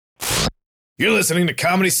You're listening to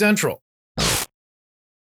Comedy Central.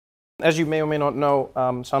 As you may or may not know,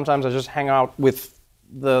 sometimes I just hang out with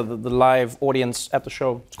the live audience at the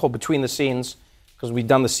show. It's called Between the Scenes, because we've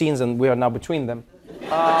done the scenes and we are now between them.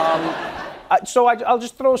 So I'll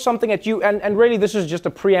just throw something at you, and really this is just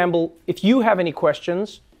a preamble. If you have any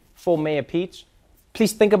questions for Mayor Pete,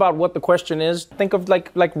 please think about what the question is. Think of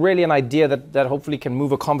like really an idea that hopefully can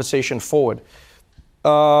move a conversation forward.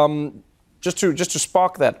 Just to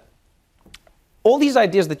spark that, all these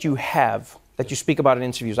ideas that you have, that you speak about in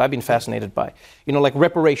interviews, I've been fascinated by. You know, like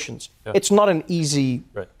reparations. Yeah. It's not an easy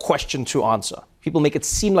question to answer. People make it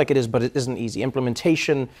seem like it is, but it isn't easy.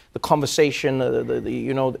 Implementation, the conversation,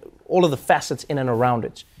 you know, all of the facets in and around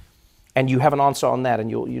it. And you have an answer on that, and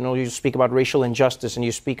you speak about racial injustice, and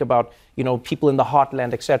you speak about, you know, people in the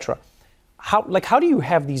heartland, etc. How do you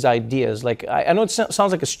have these ideas? Like, I know it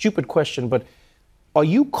sounds like a stupid question, but are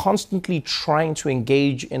you constantly trying to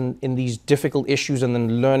engage in these difficult issues and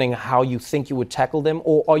then learning how you think you would tackle them?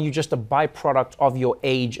 Or are you just a byproduct of your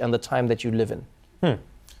age and the time that you live in?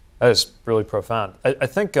 That is really profound. I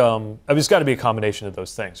think it's got to be a combination of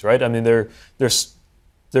those things, right? I mean, there's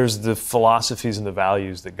the philosophies and the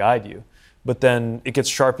values that guide you, but then it gets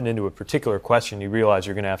sharpened into a particular question you realize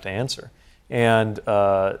you're going to have to answer. And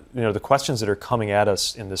the questions that are coming at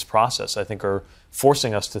us in this process, I think, are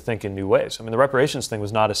forcing us to think in new ways. I mean, the reparations thing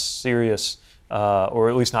was not as serious, or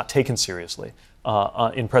at least not taken seriously,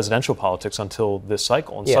 in presidential politics until this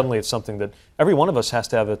cycle. And suddenly it's something that every one of us has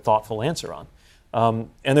to have a thoughtful answer on.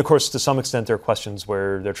 And of course, to some extent, there are questions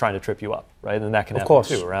where they're trying to trip you up, right? And that can happen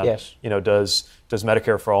too. Around, does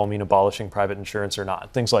Medicare for all mean abolishing private insurance or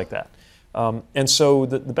not? Things like that. And so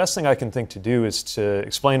the best thing I can think to do is to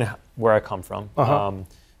explain where I come from,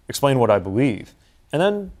 explain what I believe, and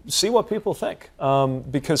then see what people think.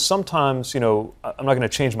 Because sometimes, I'm not going to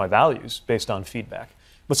change my values based on feedback,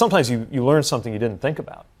 but sometimes you learn something you didn't think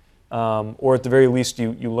about. Or at the very least,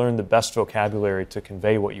 you learn the best vocabulary to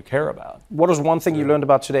convey what you care about. What was one thing you learned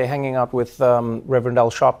about today hanging out with Reverend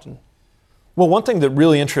Al Sharpton? Well, one thing that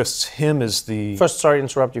really interests him is Sorry to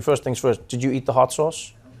interrupt you. First things first, did you eat the hot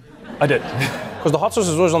sauce? I did. Because the hot sauce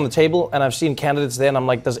is always on the table, and I've seen candidates there, and I'm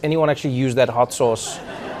like, does anyone actually use that hot sauce?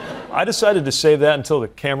 I decided to save that until the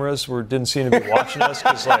cameras didn't seem to be watching us,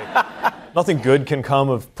 because nothing good can come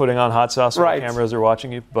of putting on hot sauce when the cameras are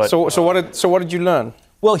watching you. But so what did you learn?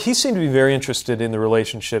 Well, he seemed to be very interested in the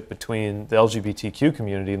relationship between the LGBTQ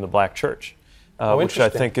community and the black church, which I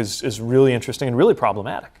think is really interesting and really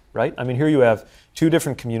problematic, right? I mean, here you have two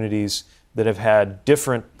different communities that have had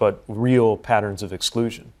different but real patterns of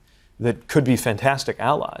exclusion that could be fantastic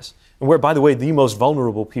allies. And where, by the way, the most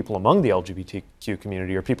vulnerable people among the LGBTQ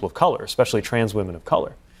community are people of color, especially trans women of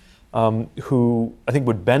color, who I think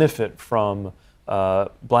would benefit from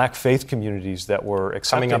black faith communities that were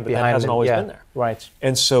accepting, but that hasn't always been there. Right.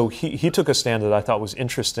 And so he took a stand that I thought was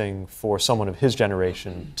interesting for someone of his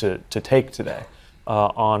generation to take today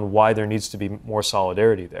on why there needs to be more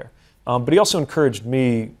solidarity there. But he also encouraged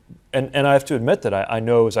me, and I have to admit that I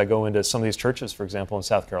know as I go into some of these churches, for example, in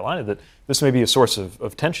South Carolina, that this may be a source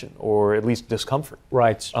of tension or at least discomfort.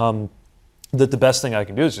 Right. That the best thing I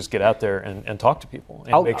can do is just get out there and talk to people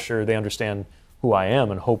and make sure they understand who I am,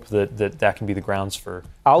 and hope that can be the grounds for.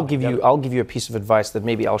 I'll give you a piece of advice that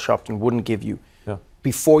maybe Al Sharpton wouldn't give you. Yeah.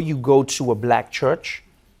 Before you go to a black church,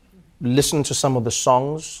 listen to some of the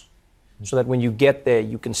songs, so that when you get there,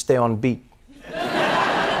 you can stay on beat.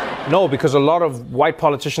 No, because a lot of white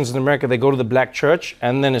politicians in America, they go to the black church,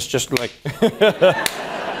 and then it's just like,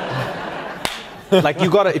 like you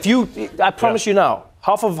gotta. I promise you now,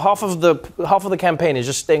 half of the campaign is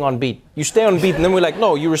just staying on beat. You stay on beat, and then we're like,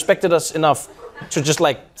 no, you respected us enough to just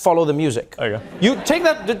follow the music. There you go. You take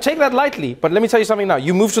that lightly, but let me tell you something now.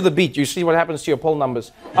 You move to the beat, you see what happens to your poll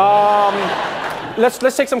numbers. Let's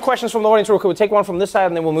take some questions from the audience real quick. We'll take one from this side,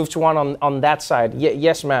 and then we'll move to one on that side.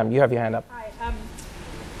 Yes, ma'am, you have your hand up. Hi.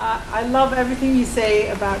 I love everything you say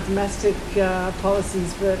about domestic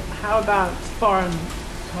policies, but how about foreign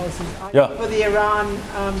policies? Are you for the Iran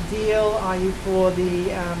deal? Are you for the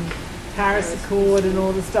Paris Accord and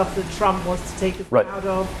all the stuff that Trump wants to take us out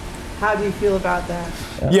of? How do you feel about that?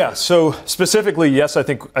 Yeah, so specifically, yes, I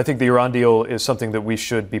think the Iran deal is something that we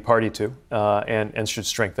should be party to and should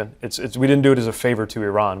strengthen. We didn't do it as a favor to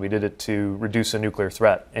Iran. We did it to reduce a nuclear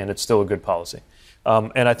threat, and it's still a good policy.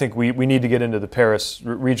 And I think we need to get into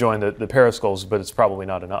rejoin the Paris goals, but it's probably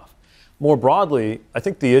not enough. More broadly, I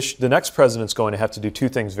think the next president's going to have to do two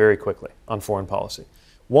things very quickly on foreign policy.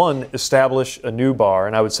 One, establish a new bar,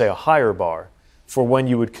 and I would say a higher bar, for when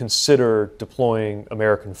you would consider deploying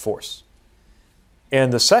American force.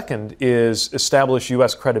 And the second is establish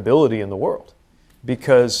U.S. credibility in the world,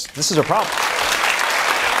 because this is a problem.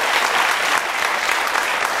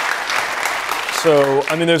 So,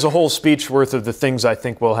 I mean, there's a whole speech worth of the things I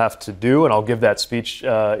think we'll have to do, and I'll give that speech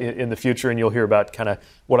in the future, and you'll hear about kind of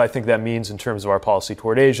what I think that means in terms of our policy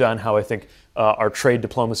toward Asia and how I think our trade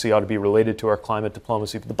diplomacy ought to be related to our climate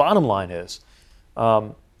diplomacy. But the bottom line is,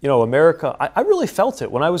 America, I really felt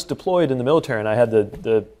it when I was deployed in the military and I had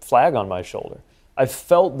the flag on my shoulder. I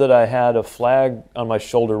felt that I had a flag on my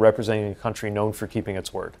shoulder representing a country known for keeping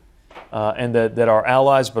its word, and that our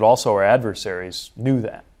allies, but also our adversaries, knew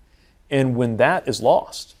that. And when that is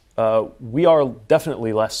lost, we are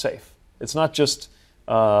definitely less safe. It's not just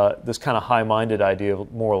this kind of high-minded idea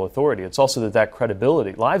of moral authority. It's also that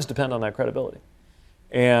credibility, lives depend on that credibility.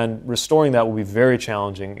 And restoring that will be very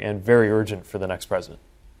challenging and very urgent for the next president.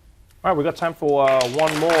 All right, we've got time for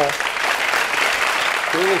one more.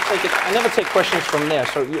 I never take questions from there,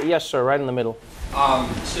 so yes, sir, right in the middle.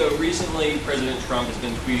 So recently, President Trump has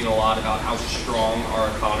been tweeting a lot about how strong our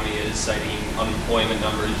economy is, citing unemployment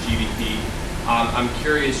numbers, GDP. I'm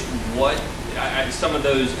curious what some of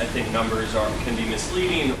those, I think, numbers can be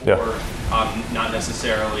misleading or not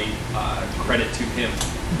necessarily credit to him.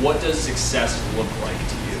 What does success look like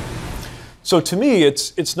to you? So to me,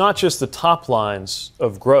 it's not just the top lines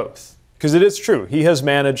of growth, because it is true. He has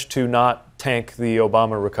managed to not tank the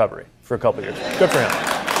Obama recovery for a couple of years. Good for him.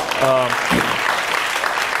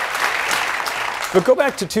 But go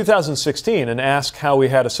back to 2016 and ask how we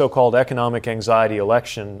had a so-called economic anxiety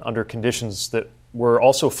election under conditions that were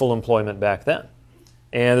also full employment back then.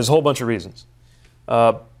 And there's a whole bunch of reasons.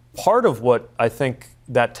 Part of what I think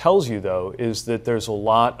that tells you, though, is that there's a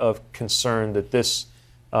lot of concern that this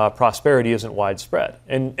prosperity isn't widespread.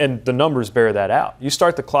 And the numbers bear that out. You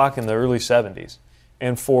start the clock in the early 70s,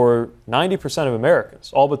 and for 90% of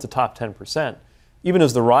Americans, all but the top 10%, even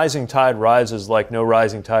as the rising tide rises like no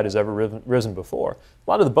rising tide has ever risen before, a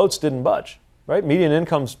lot of the boats didn't budge, right? Median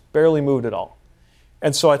incomes barely moved at all.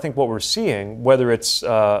 And so I think what we're seeing, whether it's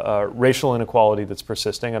racial inequality that's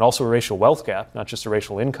persisting and also a racial wealth gap, not just a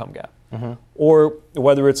racial income gap, or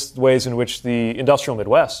whether it's the ways in which the industrial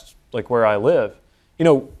Midwest, like where I live,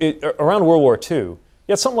 around World War II, you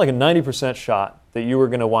had something like a 90% shot that you were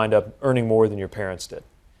going to wind up earning more than your parents did.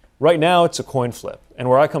 Right now, it's a coin flip. And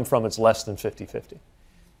where I come from, it's less than 50-50.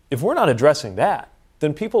 If we're not addressing that,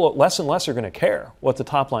 then people less and less are going to care what the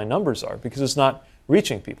top line numbers are because it's not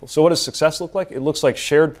reaching people. So what does success look like? It looks like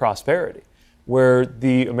shared prosperity, where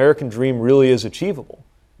the American dream really is achievable,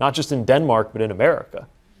 not just in Denmark, but in America.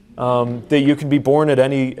 That you can be born at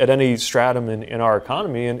any stratum in our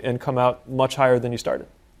economy and come out much higher than you started.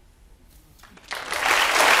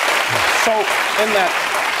 So in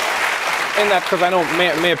that, because I know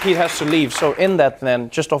Mayor Pete has to leave, so in that then,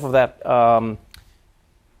 just off of that, a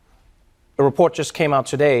report just came out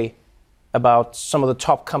today about some of the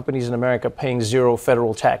top companies in America paying zero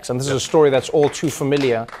federal tax. And this is a story that's all too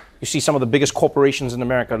familiar. You see some of the biggest corporations in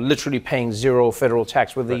America literally paying zero federal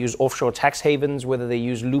tax, whether they use offshore tax havens, whether they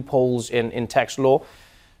use loopholes in tax law.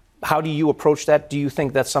 How do you approach that? Do you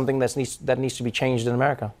think that's something that needs to be changed in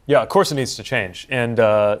America? Yeah, of course it needs to change. And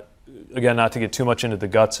again, not to get too much into the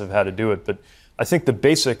guts of how to do it, but I think the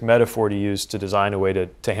basic metaphor to use to design a way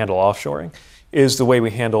to handle offshoring is the way we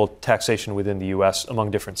handle taxation within the U.S. among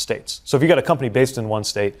different states. So if you've got a company based in one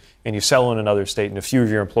state and you sell in another state and a few of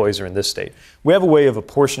your employees are in this state, we have a way of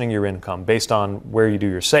apportioning your income based on where you do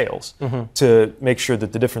your sales to make sure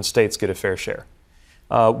that the different states get a fair share.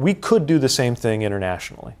 We could do the same thing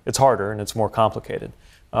internationally. It's harder and it's more complicated,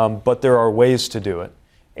 but there are ways to do it.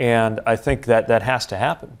 And I think that has to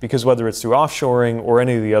happen because whether it's through offshoring or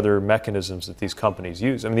any of the other mechanisms that these companies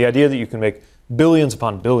use, I mean, the idea that you can make billions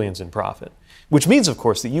upon billions in profit, which means, of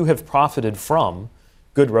course, that you have profited from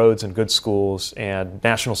good roads and good schools and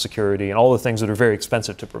national security and all the things that are very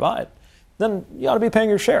expensive to provide, then you ought to be paying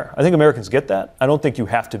your share. I think Americans get that. I don't think you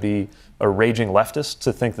have to be a raging leftist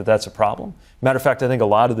to think that that's a problem. Matter of fact, I think a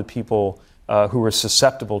lot of the people who are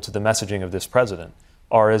susceptible to the messaging of this president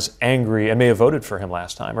are as angry, and may have voted for him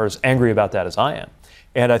last time, are as angry about that as I am.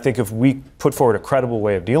 And I think if we put forward a credible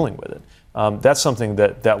way of dealing with it, that's something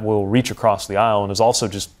that will reach across the aisle and is also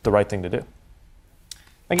just the right thing to do.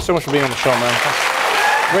 Thank you so much for being on the show, man.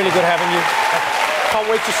 Really good having you. Can't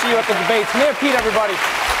wait to see you at the debates. Mayor Pete, everybody.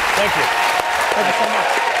 Thank you. Thank you so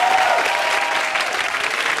much.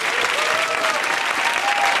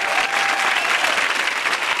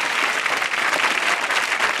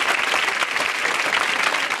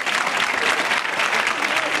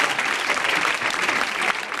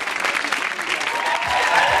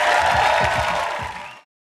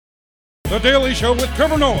 The Daily Show with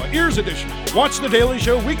Trevor Noah, Ears Edition. Watch The Daily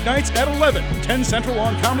Show weeknights at 11, 10 Central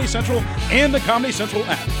on Comedy Central and the Comedy Central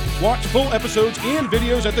app. Watch full episodes and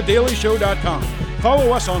videos at thedailyshow.com.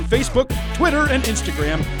 Follow us on Facebook, Twitter, and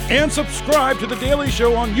Instagram, and subscribe to The Daily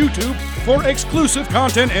Show on YouTube for exclusive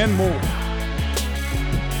content and more.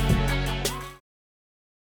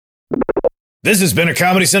 This has been a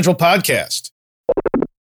Comedy Central podcast.